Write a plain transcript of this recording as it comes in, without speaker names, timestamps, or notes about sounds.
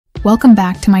Welcome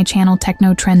back to my channel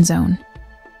Techno Trend Zone.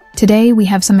 Today we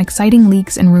have some exciting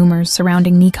leaks and rumors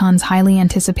surrounding Nikon's highly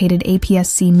anticipated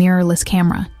APS-C mirrorless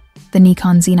camera, the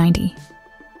Nikon Z90.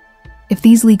 If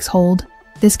these leaks hold,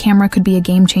 this camera could be a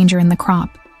game changer in the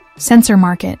crop sensor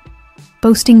market,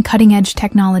 boasting cutting-edge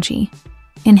technology,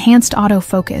 enhanced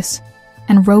autofocus,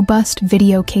 and robust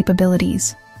video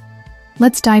capabilities.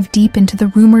 Let's dive deep into the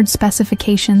rumored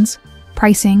specifications,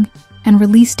 pricing, and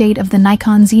release date of the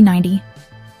Nikon Z90,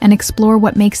 and explore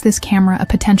what makes this camera a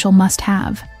potential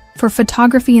must-have for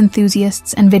photography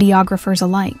enthusiasts and videographers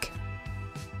alike.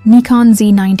 Nikon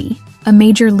Z90, a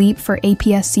major leap for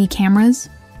APS-C cameras?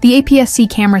 The APS-C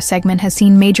camera segment has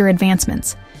seen major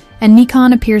advancements, and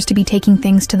Nikon appears to be taking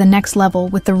things to the next level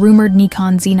with the rumored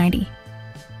Nikon Z90.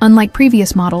 Unlike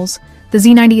previous models, the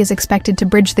Z90 is expected to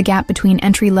bridge the gap between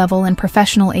entry-level and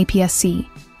professional APS-C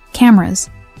cameras,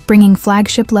 bringing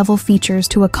flagship-level features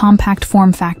to a compact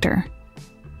form factor.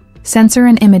 Sensor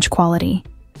and image quality,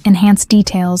 enhanced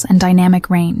details, and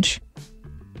dynamic range.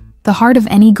 The heart of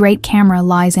any great camera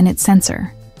lies in its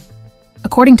sensor.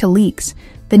 According to leaks,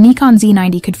 the Nikon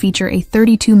Z90 could feature a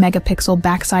 32-megapixel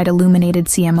backside illuminated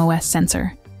CMOS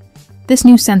sensor. This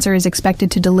new sensor is expected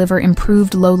to deliver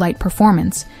improved low-light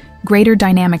performance, greater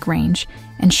dynamic range,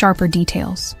 and sharper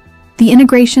details. The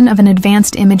integration of an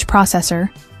advanced image processor,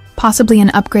 possibly an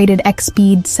upgraded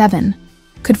X-Speed 7,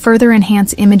 could further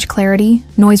enhance image clarity,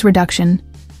 noise reduction,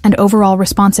 and overall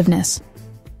responsiveness.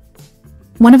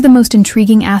 One of the most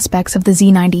intriguing aspects of the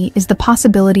Z90 is the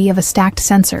possibility of a stacked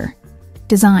sensor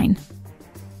design.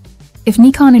 If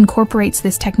Nikon incorporates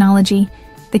this technology,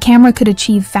 the camera could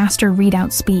achieve faster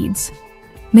readout speeds,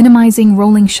 minimizing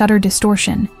rolling shutter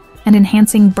distortion and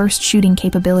enhancing burst shooting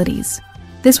capabilities.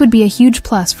 This would be a huge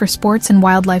plus for sports and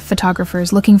wildlife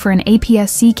photographers looking for an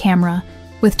APS-C camera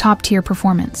with top-tier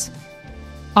performance.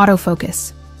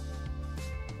 Autofocus.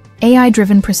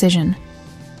 AI-driven precision.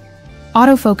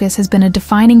 Autofocus has been a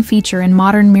defining feature in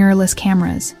modern mirrorless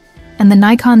cameras, and the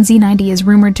Nikon Z90 is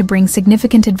rumored to bring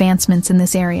significant advancements in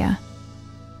this area.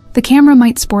 The camera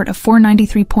might sport a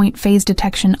 493-point phase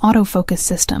detection autofocus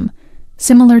system,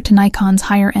 similar to Nikon's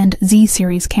higher-end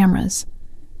Z-series cameras.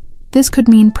 This could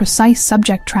mean precise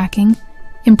subject tracking,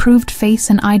 improved face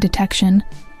and eye detection,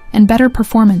 and better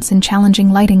performance in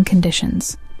challenging lighting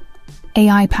conditions.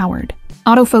 AI-powered.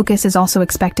 Autofocus is also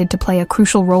expected to play a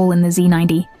crucial role in the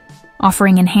Z90,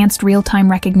 offering enhanced real-time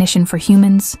recognition for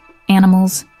humans,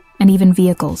 animals, and even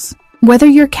vehicles. Whether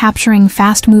you're capturing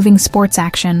fast-moving sports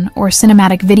action or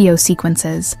cinematic video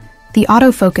sequences, the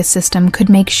autofocus system could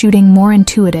make shooting more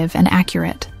intuitive and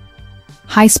accurate.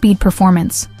 High-speed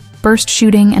performance, burst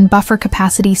shooting, and buffer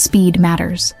capacity speed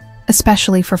matters,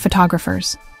 especially for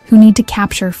photographers who need to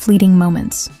capture fleeting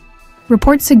moments.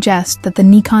 Reports suggest that the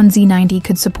Nikon Z90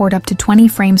 could support up to 20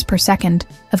 frames per second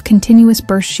of continuous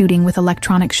burst shooting with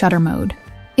electronic shutter mode.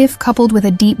 If coupled with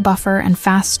a deep buffer and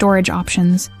fast storage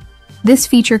options, this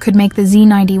feature could make the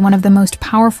Z90 one of the most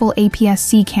powerful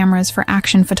APS-C cameras for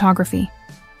action photography.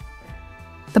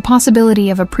 The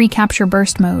possibility of a pre-capture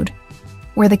burst mode,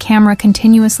 where the camera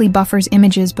continuously buffers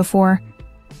images before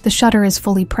the shutter is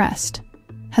fully pressed,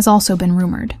 has also been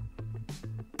rumored.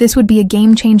 This would be a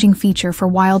game-changing feature for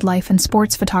wildlife and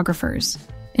sports photographers,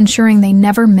 ensuring they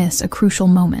never miss a crucial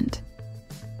moment.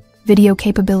 Video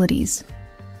capabilities.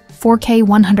 4K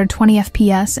 120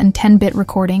 FPS and 10-bit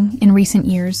recording in recent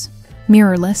years.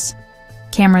 Mirrorless.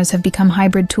 Cameras have become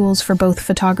hybrid tools for both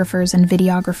photographers and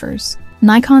videographers.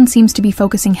 Nikon seems to be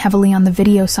focusing heavily on the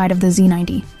video side of the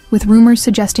Z90, with rumors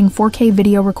suggesting 4K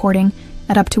video recording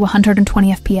at up to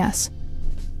 120 FPS.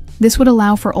 This would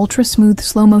allow for ultra-smooth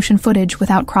slow-motion footage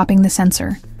without cropping the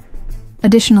sensor.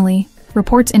 Additionally,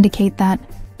 reports indicate that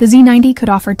the Z90 could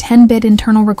offer 10-bit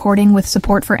internal recording with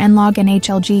support for N-Log and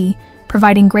HLG,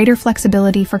 providing greater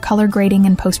flexibility for color grading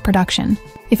and post-production.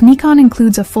 If Nikon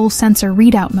includes a full sensor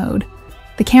readout mode,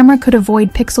 the camera could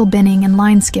avoid pixel binning and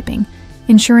line skipping,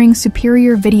 ensuring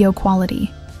superior video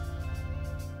quality.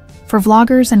 For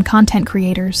vloggers and content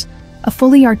creators, a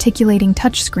fully articulating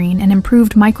touchscreen and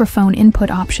improved microphone input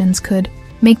options could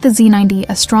make the Z90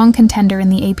 a strong contender in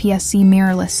the APS-C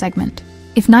mirrorless segment.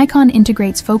 If Nikon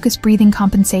integrates focused breathing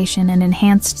compensation and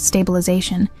enhanced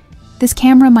stabilization, this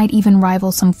camera might even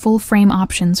rival some full-frame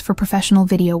options for professional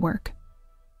video work.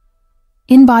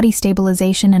 In-body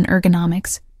stabilization and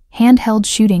ergonomics, handheld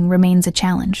shooting remains a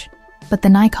challenge, but the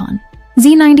Nikon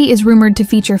Z90 is rumored to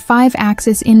feature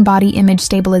 5-axis in-body image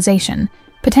stabilization,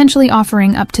 potentially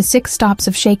offering up to 6 stops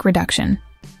of shake reduction.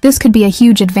 This could be a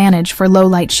huge advantage for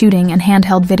low-light shooting and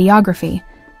handheld videography,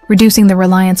 reducing the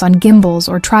reliance on gimbals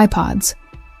or tripods.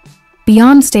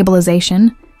 Beyond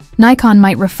stabilization, Nikon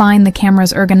might refine the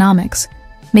camera's ergonomics,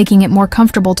 making it more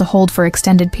comfortable to hold for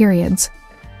extended periods.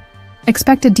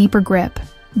 Expect a deeper grip,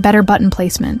 better button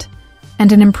placement,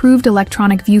 and an improved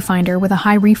electronic viewfinder with a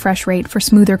high refresh rate for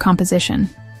smoother composition.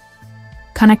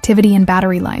 Connectivity and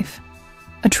battery life.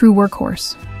 A true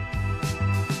workhorse.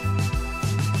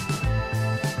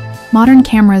 Modern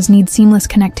cameras need seamless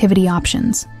connectivity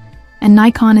options, and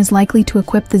Nikon is likely to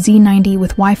equip the Z90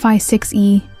 with Wi-Fi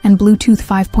 6E and Bluetooth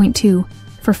 5.2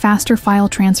 for faster file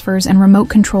transfers and remote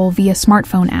control via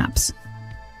smartphone apps.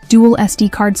 Dual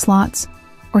SD card slots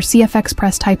or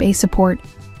CF-Express Type A support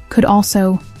could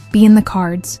also be in the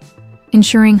cards,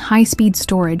 ensuring high-speed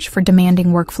storage for demanding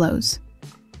workflows.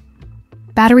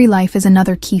 Battery life is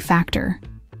another key factor,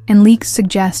 and leaks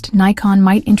suggest Nikon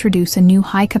might introduce a new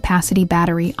high-capacity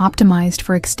battery optimized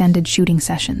for extended shooting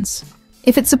sessions.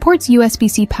 If it supports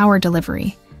USB-C power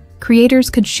delivery, creators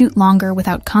could shoot longer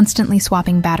without constantly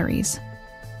swapping batteries.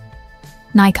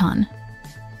 Nikon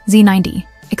Z90.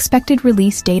 Expected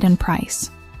release date and price.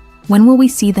 When will we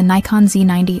see the Nikon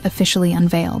Z90 officially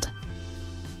unveiled?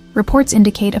 Reports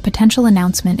indicate a potential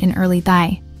announcement in early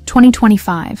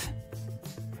 2025.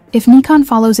 If Nikon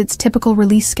follows its typical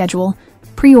release schedule,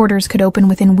 pre-orders could open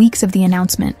within weeks of the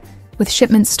announcement, with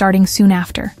shipments starting soon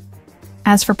after.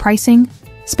 As for pricing,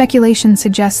 speculation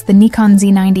suggests the Nikon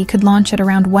Z90 could launch at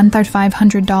around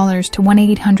 $1,500 to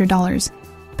 $1,800,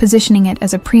 positioning it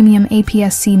as a premium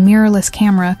APS-C mirrorless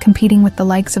camera competing with the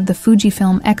likes of the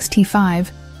Fujifilm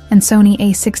X-T5 and Sony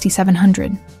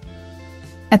a6700.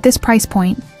 At this price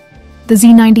point, the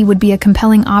Z90 would be a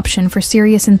compelling option for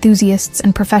serious enthusiasts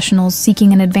and professionals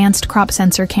seeking an advanced crop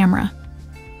sensor camera.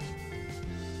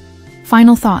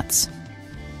 Final thoughts.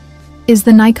 Is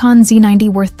the Nikon Z90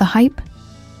 worth the hype?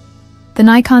 The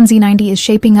Nikon Z90 is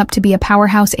shaping up to be a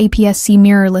powerhouse APS-C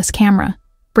mirrorless camera,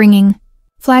 bringing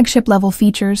flagship-level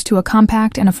features to a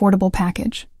compact and affordable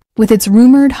package. With its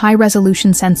rumored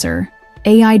high-resolution sensor,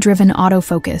 AI-driven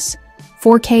autofocus,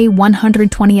 4K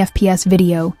 120 FPS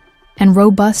video, and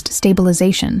robust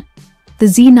stabilization, the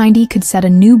Z90 could set a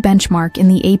new benchmark in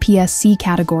the APS-C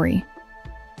category.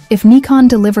 If Nikon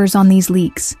delivers on these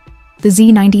leaks, the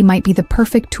Z90 might be the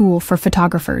perfect tool for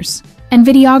photographers and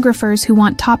videographers who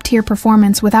want top-tier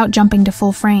performance without jumping to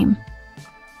full frame.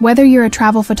 Whether you're a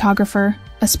travel photographer,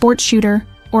 a sports shooter,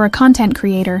 or a content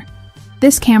creator,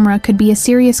 this camera could be a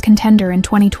serious contender in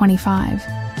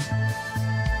 2025.